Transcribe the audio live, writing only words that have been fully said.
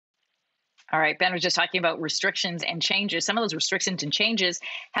All right, Ben was just talking about restrictions and changes. Some of those restrictions and changes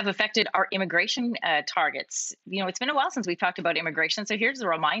have affected our immigration targets. It's been a while since we've talked about immigration. So here's a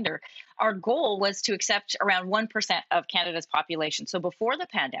reminder. Our goal was to accept around 1% of Canada's population. So before the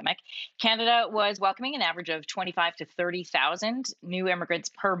pandemic, Canada was welcoming an average of 25 to 30,000 new immigrants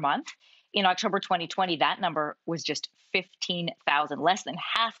per month. In October 2020, that number was just 15,000, less than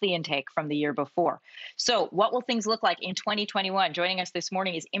half the intake from the year before. So, what will things look like in 2021? Joining us this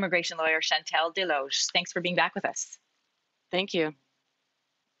morning is immigration lawyer Chantal Deluce. Thanks for being back with us. Thank you.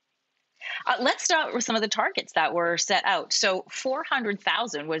 Let's start with some of the targets that were set out. So,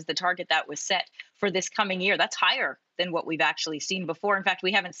 400,000 was the target that was set for this coming year. That's higher than what we've actually seen before. In fact,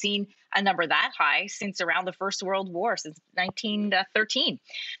 we haven't seen a number that high since around the First World War, since 1913.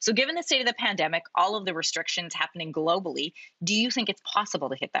 So, given the state of the pandemic, all of the restrictions happening globally, do you think it's possible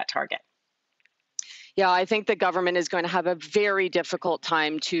to hit that target? Yeah, I think the government is going to have a very difficult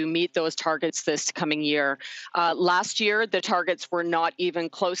time to meet those targets this coming year. Last year, the targets were not even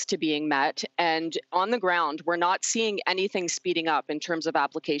close to being met. And on the ground, we're not seeing anything speeding up in terms of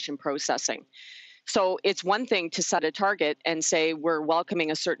application processing. So it's one thing to set a target and say we're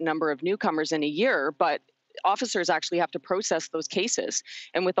welcoming a certain number of newcomers in a year, but officers actually have to process those cases.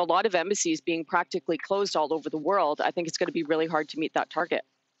 And with a lot of embassies being practically closed all over the world, I think it's going to be really hard to meet that target.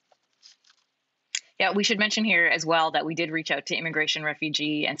 Yeah, we should mention here as well that we did reach out to Immigration,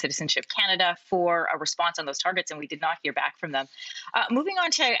 Refugee, and Citizenship Canada for a response on those targets, and we did not hear back from them. Moving on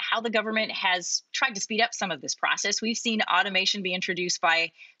to how the government has tried to speed up some of this process, we've seen automation be introduced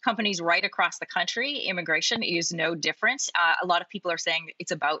by companies right across the country. Immigration is no different. A lot of people are saying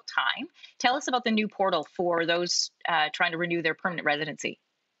it's about time. Tell us about the new portal for those trying to renew their permanent residency.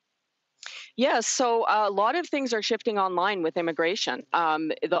 Yes, so a lot of things are shifting online with immigration.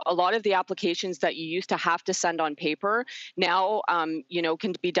 A lot of the applications that you used to have to send on paper now,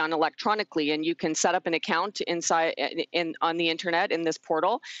 can be done electronically, and you can set up an account inside on the internet in this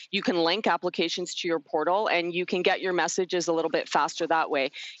portal. You can link applications to your portal, and you can get your messages a little bit faster that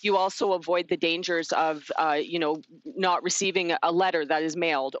way. You also avoid the dangers of, not receiving a letter that is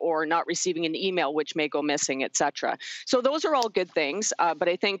mailed or not receiving an email which may go missing, etc. So those are all good things, but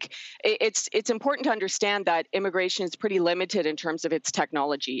I think it's important to understand that immigration is pretty limited in terms of its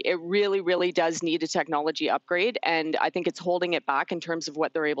technology. It really, really does need a technology upgrade, and I think it's holding it back in terms of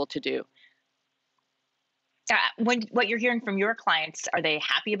what they're able to do. What you're hearing from your clients, are they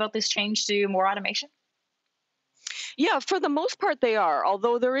happy about this change to more automation? Yeah, for the most part, they are.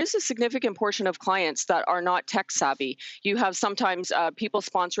 Although there is a significant portion of clients that are not tech savvy. You have sometimes people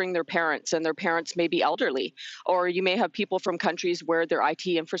sponsoring their parents, and their parents may be elderly. Or you may have people from countries where their IT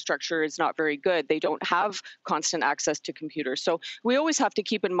infrastructure is not very good. They don't have constant access to computers. So we always have to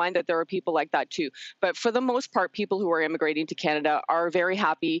keep in mind that there are people like that too. But for the most part, people who are immigrating to Canada are very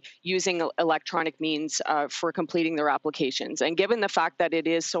happy using electronic means for completing their applications. And given the fact that it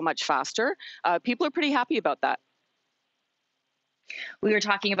is so much faster, people are pretty happy about that. We were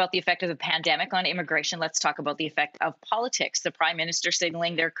talking about the effect of the pandemic on immigration. Let's talk about the effect of politics. The prime minister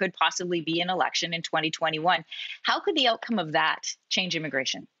signaling there could possibly be an election in 2021. How could the outcome of that change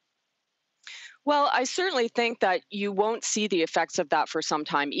immigration? Well, I certainly think that you won't see the effects of that for some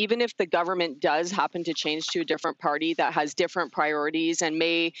time, even if the government does happen to change to a different party that has different priorities and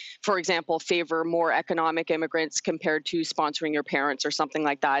may, for example, favor more economic immigrants compared to sponsoring your parents or something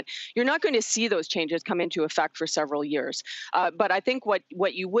like that. You're not going to see those changes come into effect for several years. But I think what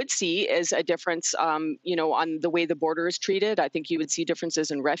you would see is a difference, on the way the border is treated. I think you would see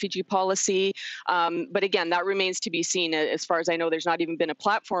differences in refugee policy. But again, that remains to be seen. As far as I know, there's not even been a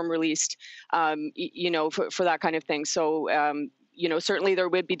platform released. For that kind of thing. So, certainly there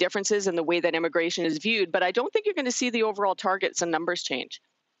would be differences in the way that immigration is viewed, but I don't think you're going to see the overall targets and numbers change.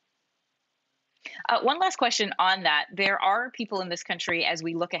 One last question on that. There are people in this country, as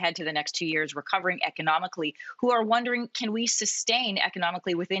we look ahead to the next 2 years, recovering economically, who are wondering, can we sustain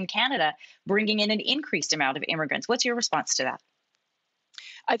economically within Canada, bringing in an increased amount of immigrants? What's your response to that?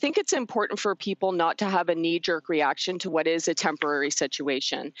 I think it's important for people not to have a knee-jerk reaction to what is a temporary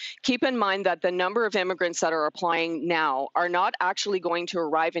situation. Keep in mind that the number of immigrants that are applying now are not actually going to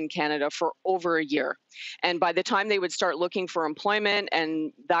arrive in Canada for over a year. And by the time they would start looking for employment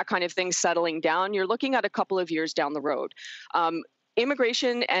and that kind of thing settling down, you're looking at a couple of years down the road.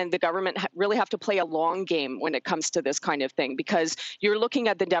 Immigration and the government really have to play a long game when it comes to this kind of thing, because you're looking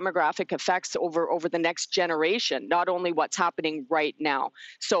at the demographic effects over the next generation, not only what's happening right now.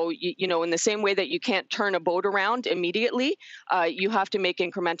 So, in the same way that you can't turn a boat around immediately, you have to make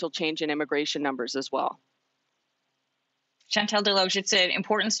incremental change in immigration numbers as well. Chantal Deloge, it's an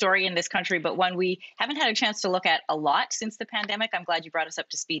important story in this country, but one we haven't had a chance to look at a lot since the pandemic. I'm glad you brought us up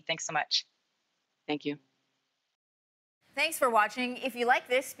to speed. Thanks so much. Thank you. Thanks for watching. If you like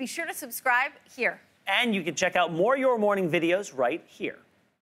this, be sure to subscribe here. And you can check out more Your Morning videos right here.